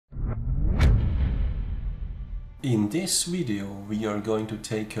In this video we are going to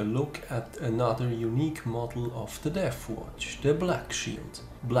take a look at another unique model of the Deathwatch, the Black Shield.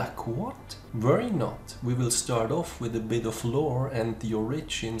 Black what? Worry not, we will start off with a bit of lore and the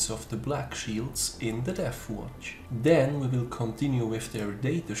origins of the Black Shields in the Deathwatch. Then we will continue with their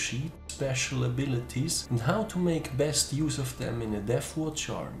datasheet, special abilities and how to make best use of them in a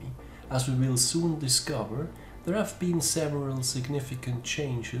Deathwatch army. As we will soon discover, there have been several significant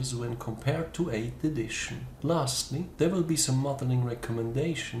changes when compared to 8th edition. Lastly, there will be some modeling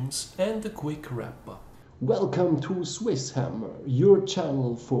recommendations and a quick wrap-up. Welcome to SwissHammer, your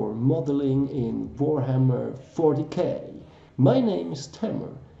channel for modeling in Warhammer 40k. My name is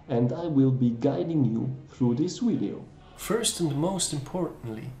Tammer and I will be guiding you through this video. First and most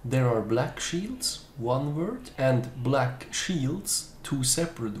importantly, there are Black Shields, one word, and Black Shields, two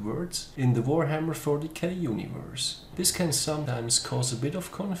separate words, in the Warhammer 40k universe. This can sometimes cause a bit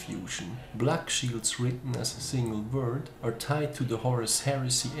of confusion. Black Shields written as a single word are tied to the Horus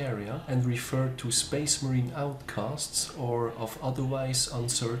Heresy area and refer to Space Marine outcasts or of otherwise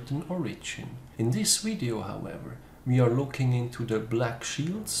uncertain origin. In this video, however, we are looking into the Black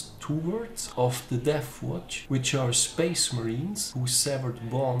Shields, two words, of the Deathwatch, which are Space Marines who severed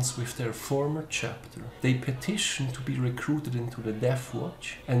bonds with their former chapter. They petition to be recruited into the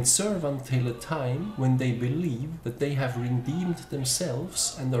Deathwatch and serve until a time when they believe that they have redeemed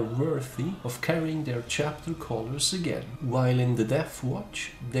themselves and are worthy of carrying their chapter colors again. While in the Deathwatch,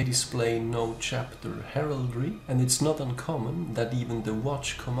 they display no chapter heraldry, and it's not uncommon that even the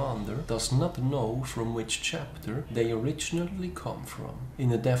Watch Commander does not know from which chapter they originally come from.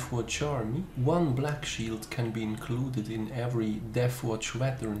 In a Deathwatch army, one Black Shield can be included in every Deathwatch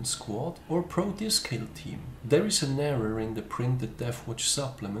Veteran squad or Proteus Kill Team. There is an error in the printed Deathwatch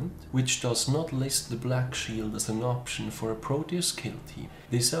supplement, which does not list the Black Shield as an option for a Proteus Kill Team.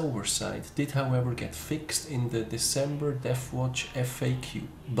 This oversight did however get fixed in the December Deathwatch FAQ.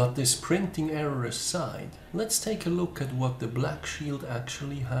 But this printing error aside, let's take a look at what the Black Shield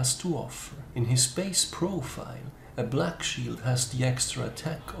actually has to offer. In his base profile, a Black Shield has the extra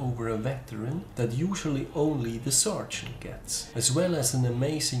attack over a veteran that usually only the sergeant gets, as well as an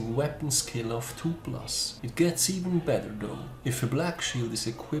amazing weapon skill of 2+. It gets even better though. If a Black Shield is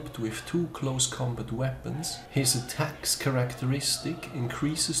equipped with 2 close combat weapons, his attack's characteristic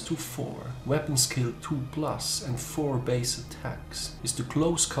increases to 4. Weapon skill 2+ and 4 base attacks is the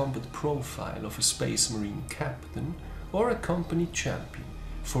close combat profile of a Space Marine captain or a company champion.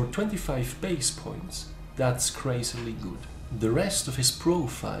 For 25 base points, that's crazily good. The rest of his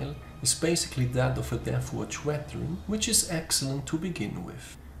profile is basically that of a Deathwatch Veteran, which is excellent to begin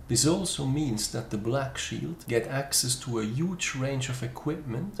with. This also means that the Black Shield get access to a huge range of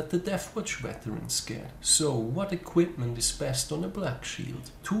equipment that the Deathwatch Veterans get. So what equipment is best on a Black Shield?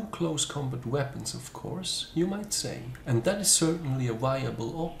 2 close combat weapons, of course, you might say. And that is certainly a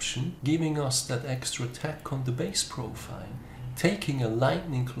viable option, giving us that extra attack on the base profile. Taking a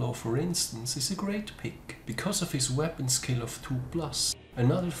Lightning Claw, for instance, is a great pick, because of his weapon skill of 2+.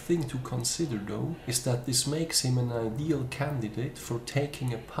 Another thing to consider though, is that this makes him an ideal candidate for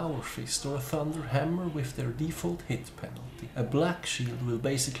taking a Power Fist or a Thunder Hammer with their default hit penalty. A Black Shield will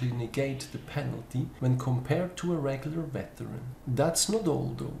basically negate the penalty when compared to a regular veteran. That's not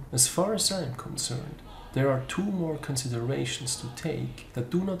all though. As far as I'm concerned, there are 2 more considerations to take that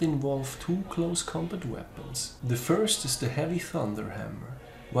do not involve 2 close combat weapons. The first is the Heavy Thunder Hammer.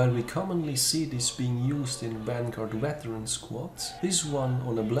 While we commonly see this being used in Vanguard Veteran squads, this one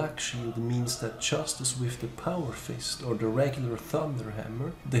on a Black Shield means that just as with the Power Fist or the regular Thunder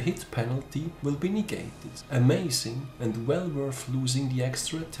Hammer, the hit penalty will be negated. Amazing and well worth losing the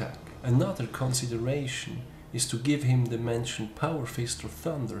extra attack. Another consideration is to give him the mentioned Power Fist or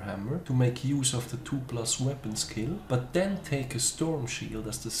Thunder Hammer to make use of the 2+ weapon skill, but then take a Storm Shield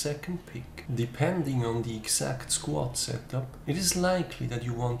as the second pick. Depending on the exact squad setup, it is likely that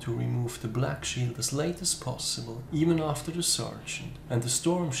you want to remove the Black Shield as late as possible, even after the Sergeant, and the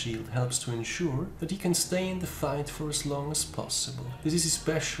Storm Shield helps to ensure that he can stay in the fight for as long as possible. This is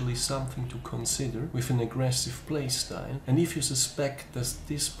especially something to consider with an aggressive playstyle, and if you suspect that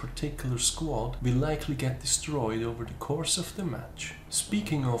this particular squad will likely get destroyed over the course of the match.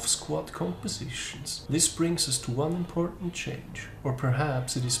 Speaking of squad compositions, this brings us to one important change, or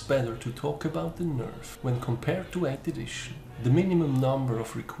perhaps it is better to talk about the nerf when compared to 8th edition. The minimum number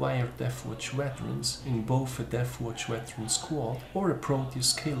of required Deathwatch Veterans in both a Deathwatch Veteran squad or a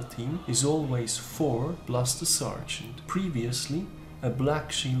Proteus Kill Team is always 4 plus the Sergeant. Previously, a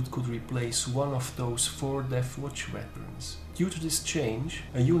black shield could replace one of those 4 Deathwatch Veterans. Due to this change,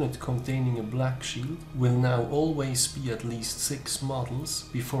 a unit containing a black shield will now always be at least 6 models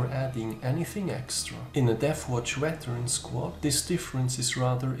before adding anything extra. In a Deathwatch Veteran squad, this difference is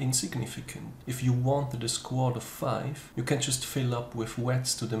rather insignificant. If you wanted a squad of 5, you can just fill up with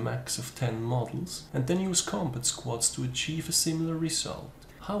vets to the max of 10 models and then use combat squads to achieve a similar result.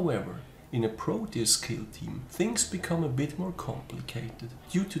 However, in a Proteus Kill Team, things become a bit more complicated.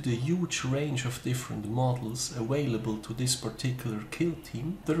 Due to the huge range of different models available to this particular kill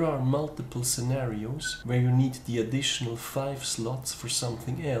team, there are multiple scenarios where you need the additional 5 slots for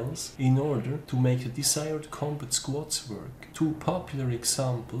something else in order to make the desired combat squads work. 2 popular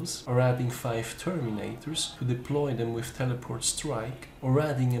examples are adding 5 Terminators to deploy them with Teleport Strike, or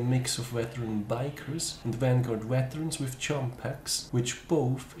adding a mix of veteran bikers and Vanguard veterans with jump packs, which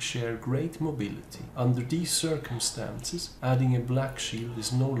both share great mobility. Under these circumstances, adding a black shield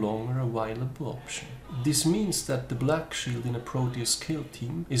is no longer a viable option. This means that the black shield in a Proteus Kill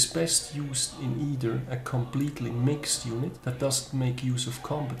Team is best used in either a completely mixed unit that doesn't make use of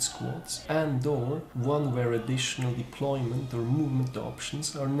combat squads, and/or one where additional deployment or movement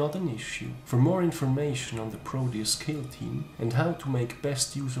options are not an issue. For more information on the Proteus Kill Team and how to make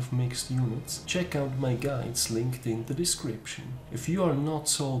best use of mixed units, check out my guides linked in the description. If you are not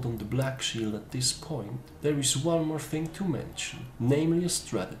sold on the black shield at this point, there is one more thing to mention, namely a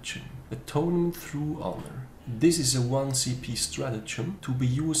stratagem. Atonement through honor. This is a 1 CP stratagem to be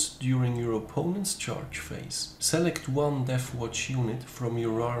used during your opponent's charge phase. Select one Deathwatch unit from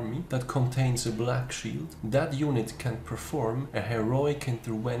your army that contains a black shield. That unit can perform a heroic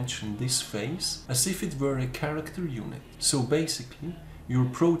intervention this phase as if it were a character unit. So basically, your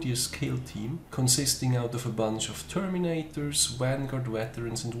Proteus Kill Team, consisting out of a bunch of Terminators, Vanguard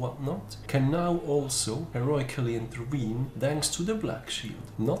veterans and whatnot, can now also heroically intervene thanks to the black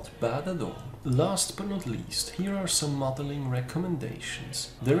shield. Not bad at all. Last but not least, here are some modeling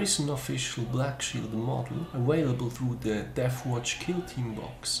recommendations. There is an official black shield model available through the Deathwatch Kill Team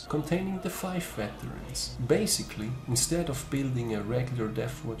box, containing the 5 veterans. Basically, instead of building a regular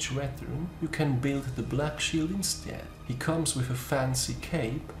Deathwatch veteran, you can build the black shield instead. He comes with a fancy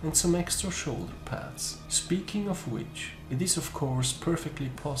cape and some extra shoulder pads. Speaking of which, it is of course perfectly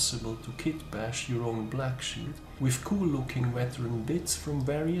possible to kit bash your own black shield with cool looking veteran bits from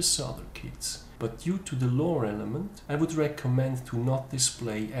various other kits. But due to the lore element, I would recommend to not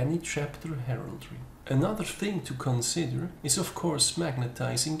display any chapter heraldry. Another thing to consider is of course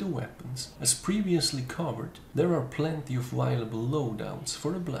magnetizing the weapons. As previously covered, there are plenty of viable loadouts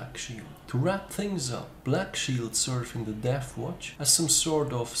for a black shield. To wrap things up, black shields serve in the Deathwatch as some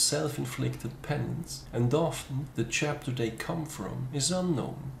sort of self-inflicted penance, and often the chapter they come from is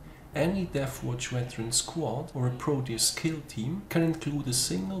unknown. Any Deathwatch veteran squad or a Proteus Kill Team can include a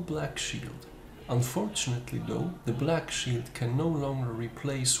single black shield. Unfortunately though, the black shield can no longer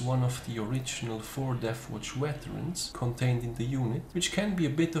replace one of the original 4 Deathwatch veterans contained in the unit, which can be a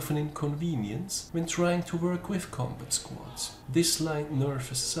bit of an inconvenience when trying to work with combat squads. This slight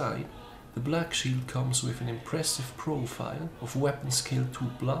nerf aside, the black shield comes with an impressive profile of weapon skill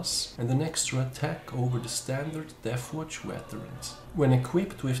 2+ and an extra attack over the standard Deathwatch veterans. When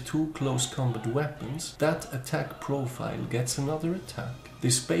equipped with 2 close combat weapons, that attack profile gets another attack.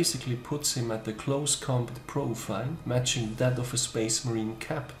 This basically puts him at the close combat profile, matching that of a Space Marine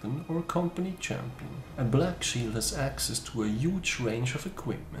captain or company champion. A black shield has access to a huge range of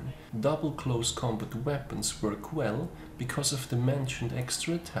equipment. Double close combat weapons work well because of the mentioned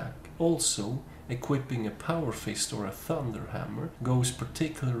extra attack. Also, equipping a Power Fist or a Thunder Hammer goes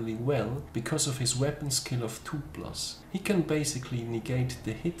particularly well because of his weapon skill of 2+. He can basically negate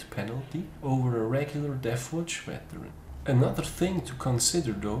the hit penalty over a regular Deathwatch veteran. Another thing to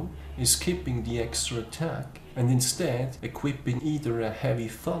consider though is skipping the extra attack and instead equipping either a heavy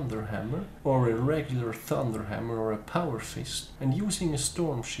Thunder Hammer or a regular Thunder Hammer or a Power Fist and using a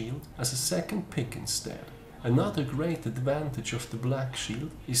Storm Shield as a second pick instead. Another great advantage of the black shield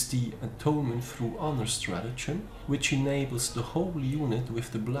is the Atonement through Honor stratagem, which enables the whole unit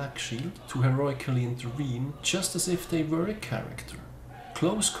with the black shield to heroically intervene just as if they were a character.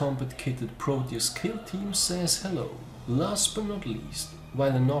 Close combat kitted Proteus Kill Team says hello. Last but not least,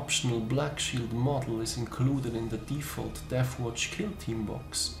 while an optional black shield model is included in the default Deathwatch Kill Team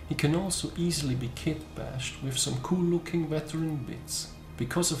box, he can also easily be kit bashed with some cool looking veteran bits.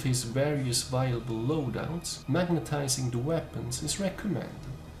 Because of his various viable loadouts, magnetizing the weapons is recommended.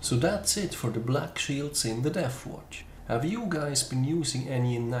 So that's it for the black shields in the Deathwatch. Have you guys been using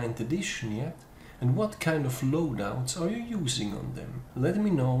any in 9th edition yet? And what kind of loadouts are you using on them? Let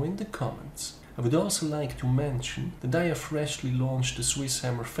me know in the comments. I would also like to mention that I have freshly launched the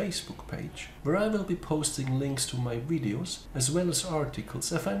SwissHammer Facebook page, where I will be posting links to my videos as well as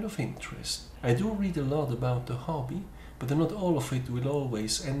articles I find of interest. I do read a lot about the hobby, but not all of it will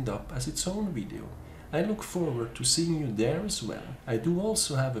always end up as its own video. I look forward to seeing you there as well. I do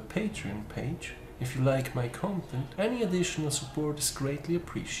also have a Patreon page. If you like my content, any additional support is greatly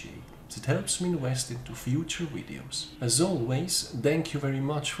appreciated. It helps me invest into future videos. As always, thank you very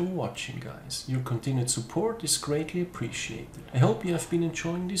much for watching, guys. Your continued support is greatly appreciated. I hope you have been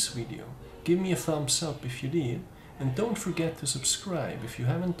enjoying this video. Give me a thumbs up if you did, and don't forget to subscribe if you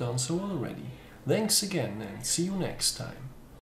haven't done so already. Thanks again and see you next time.